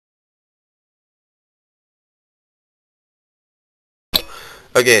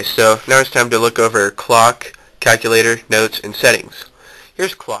Okay, so now it's time to look over clock, calculator, notes, and settings.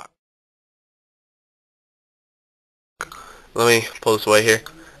 Here's clock. Let me pull this away here,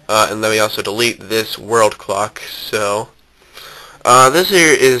 and let me also delete this world clock. So, this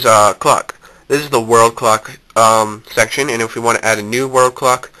here is clock. This is the world clock section, and if we want to add a new world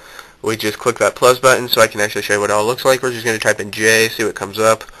clock, we just click that plus button so I can actually show you what it all looks like. We're just going to type in J, see what comes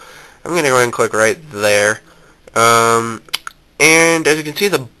up. I'm going to go ahead and click right there. And as you can see,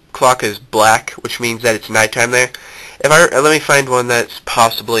 the clock is black, which means that it's nighttime there. Let me find one that's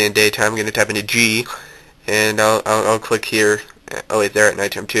possibly in daytime. I'm going to type into G, and I'll click here. Oh wait, they're at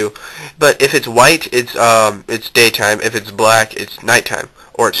nighttime too. But if it's white, it's daytime. If it's black, it's nighttime,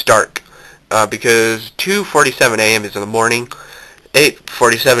 or it's dark. Because 2:47 a.m. is in the morning,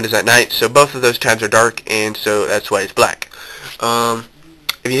 8:47 is at night. So both of those times are dark, and so that's why it's black.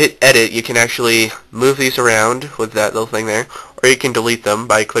 If you hit edit, you can actually move these around with that little thing there, or you can delete them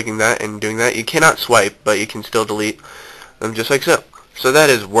by clicking that and doing that. You cannot swipe, but you can still delete them just like so. So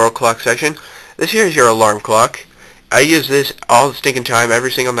that is world clock section. This here is your alarm clock. I use this all the stinking time, every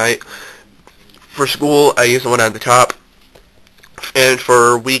single night. For school, I use the one at the top, and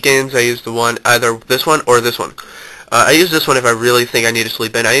for weekends, I use the one, either this one or this one. I use this one if I really think I need to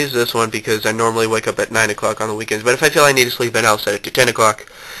sleep in. I use this one because I normally wake up at 9 o'clock on the weekends. But if I feel I need to sleep in, I'll set it to 10 o'clock.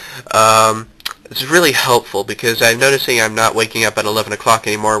 It's really helpful because I'm noticing I'm not waking up at 11 o'clock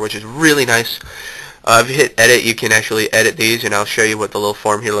anymore, which is really nice. If you hit edit, you can actually edit these, and I'll show you what the little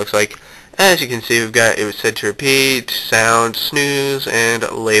form here looks like. As you can see, we've got it was set to repeat, sound, snooze, and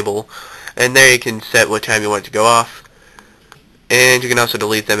label. And there you can set what time you want it to go off. And you can also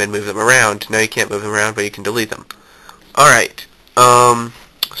delete them and move them around. Now you can't move them around, but you can delete them. Alright,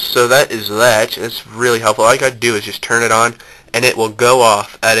 so that is that. It's really helpful. All you gotta do is just turn it on, and it will go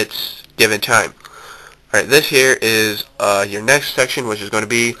off at its given time. Alright, this here is your next section, which is going to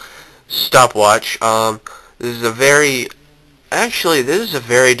be stopwatch. This is a very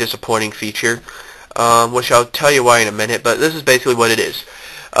disappointing feature, which I'll tell you why in a minute, but this is basically what it is.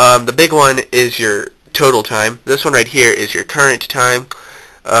 The big one is your total time. This one right here is your current time.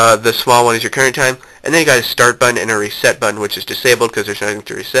 The small one is your current time. And then you got a start button and a reset button, which is disabled because there's nothing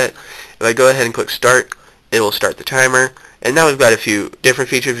to reset. If I go ahead and click start, it will start the timer. And now we've got a few different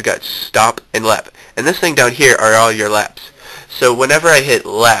features. We've got stop and lap. And this thing down here are all your laps. So whenever I hit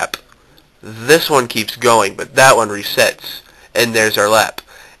lap, this one keeps going, but that one resets. And there's our lap.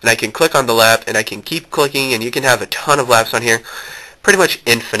 And I can click on the lap, and I can keep clicking, and you can have a ton of laps on here. Pretty much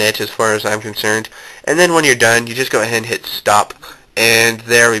infinite as far as I'm concerned. And then when you're done, you just go ahead and hit stop. And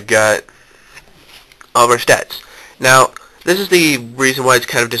there we've got all of our stats. Now, this is the reason why it's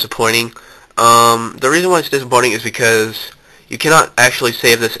kind of disappointing. The reason why it's disappointing is because you cannot actually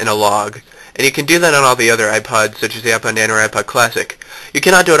save this in a log. And you can do that on all the other iPods, such as the iPod Nano or iPod Classic. You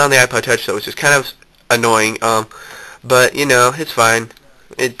cannot do it on the iPod Touch, though, which is kind of annoying. But, you know, it's fine.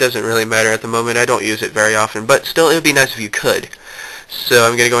 It doesn't really matter at the moment. I don't use it very often. But still, it would be nice if you could. So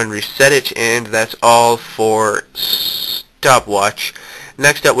I'm going to go and reset it, and that's all for stopwatch.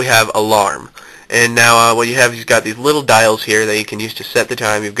 Next up, we have alarm. And now what you have is you've got these little dials here that you can use to set the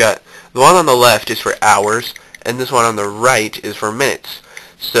time. You've got the one on the left is for hours, and this one on the right is for minutes.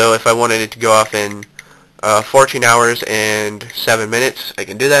 So if I wanted it to go off in 14 hours and 7 minutes, I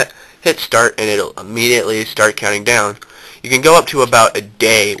can do that. Hit start, and it'll immediately start counting down. You can go up to about a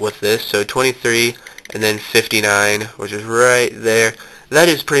day with this, so 23 and then 59, which is right there. That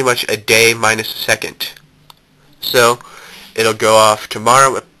is pretty much a day minus a second. So it'll go off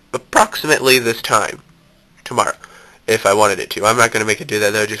tomorrow, approximately this time. Tomorrow, if I wanted it to. I'm not going to make it do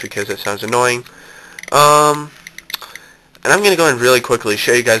that, though, just because it sounds annoying. And I'm going to go and really quickly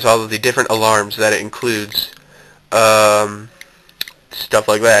show you guys all of the different alarms that it includes. Stuff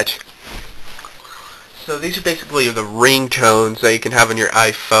like that. So these are basically the ringtones that you can have on your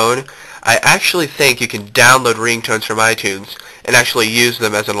iPhone. I actually think you can download ringtones from iTunes and actually use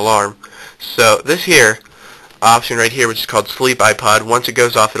them as an alarm. So this here option right here, which is called Sleep iPod, once it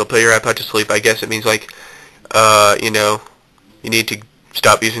goes off, it'll put your iPod to sleep. I guess it means like, you know, you need to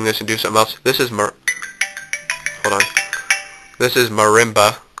stop using this and do something else. This is hold on. This is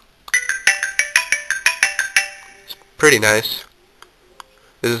marimba. It's pretty nice.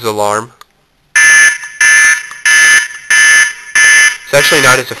 This is alarm. It's actually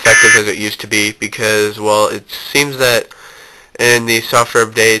not as effective as it used to be because, well, it seems that in the software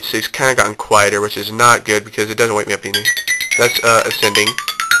updates it's kind of gotten quieter, which is not good because it doesn't wake me up any. That's ascending.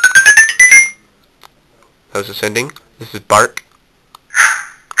 That was ascending. This is bark.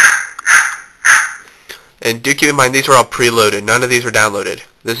 And do keep in mind these are all preloaded. None of these are downloaded.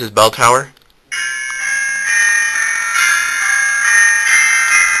 This is bell tower.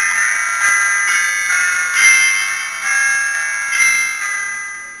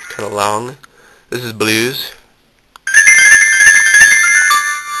 kind of long. This is blues.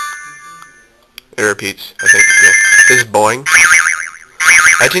 It repeats, I think. Yeah. This is boing.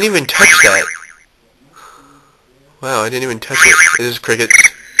 I didn't even touch that. Wow, I didn't even touch it. This is crickets.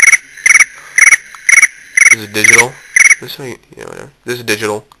 This is digital. This way, yeah, whatever. This is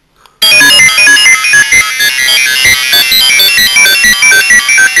digital.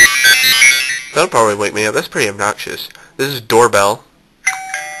 That'll probably wake me up. That's pretty obnoxious. This is doorbell.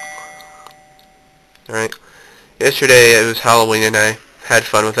 Alright. Yesterday it was Halloween and I had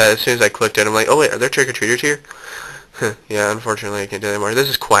fun with that. As soon as I clicked it, I'm like, oh wait, are there trick-or-treaters here? Yeah, unfortunately I can't do that anymore. This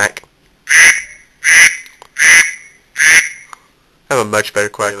is quack. I have a much better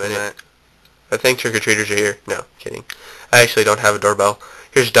quack than that. I think trick-or-treaters are here. No, kidding. I actually don't have a doorbell.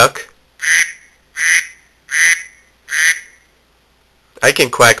 Here's duck. I can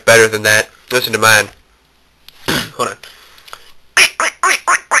quack better than that. Listen to mine. Hold on.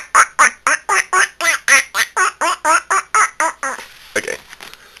 Okay.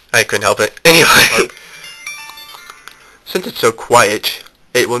 I couldn't help it. Anyway. Since it's so quiet,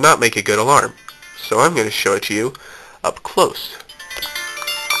 it will not make a good alarm. So I'm going to show it to you up close.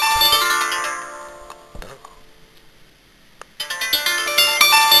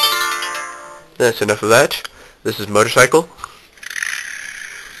 That's enough of that. This is motorcycle.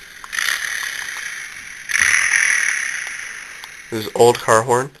 This is old car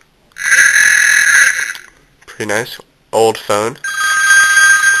horn. Pretty nice. Old phone.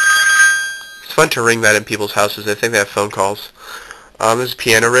 It's fun to ring that in people's houses. I think they have phone calls. This is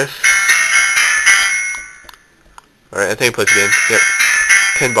piano riff. Alright, I think it plays again. Yep.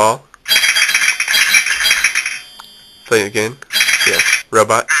 Pinball. Play it again. Yeah.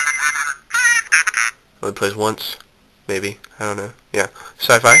 Robot. Only plays once. Maybe. I don't know. Yeah.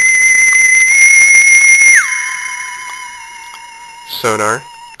 Sci-fi. Sonar.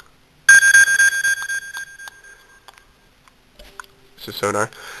 This is sonar.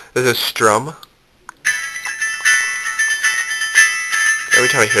 This is strum. Every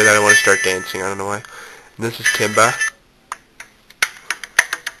time I hear that I want to start dancing. I don't know why. And this is timba.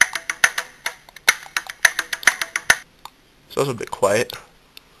 It's also a bit quiet.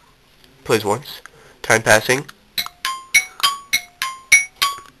 Plays once. Time passing.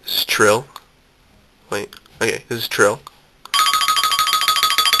 This is trill. Wait. Okay, this is trill.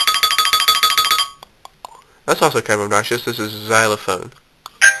 That's also kind of obnoxious. This is xylophone.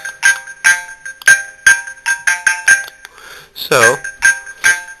 So,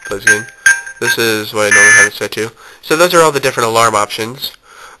 plays again. This is what I normally have it set to. So those are all the different alarm options.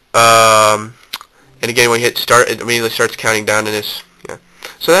 And again, when you hit start, it immediately starts counting down in this. Yeah.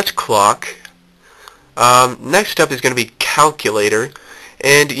 So that's clock. Next up is going to be calculator.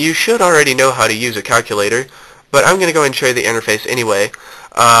 And you should already know how to use a calculator. But I'm going to go and show you the interface anyway.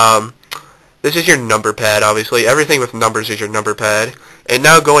 This is your number pad, obviously. Everything with numbers is your number pad. And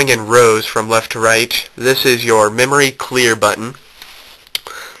now going in rows from left to right, this is your memory clear button.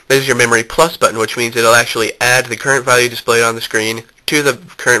 This is your memory plus button, which means it'll actually add the current value displayed on the screen to the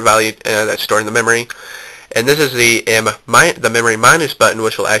current value that's stored in the memory. And this is the memory minus button,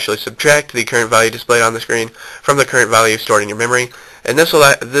 which will actually subtract the current value displayed on the screen from the current value stored in your memory. And this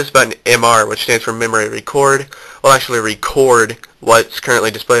button, MR, which stands for memory record, will actually record what's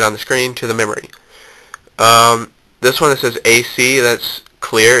currently displayed on the screen to the memory. This one that says AC, that's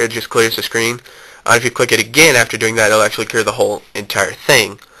clear. It just clears the screen. If you click it again after doing that, it'll actually clear the whole entire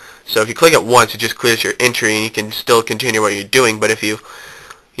thing. So if you click it once, it just clears your entry, and you can still continue what you're doing. But if you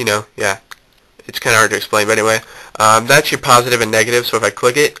know, yeah, it's kind of hard to explain. But anyway, that's your positive and negative. So if I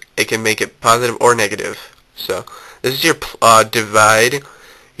click it, it can make it positive or negative. So this is your divide,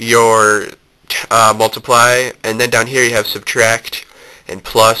 your multiply, and then down here you have subtract and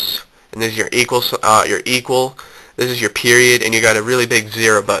plus, and this is your equal. This is your period, and you got a really big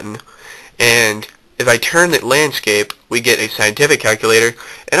 0 button. And if I turn the landscape, we get a scientific calculator,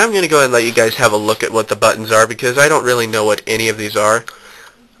 and I'm going to go ahead and let you guys have a look at what the buttons are, because I don't really know what any of these are.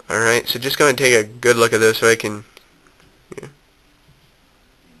 Alright, so just go ahead and take a good look at this so I can... Yeah.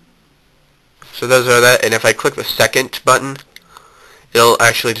 So those are that, and if I click the second button, it'll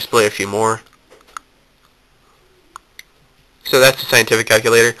actually display a few more. So that's the scientific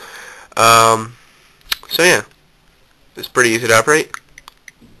calculator. So yeah, it's pretty easy to operate.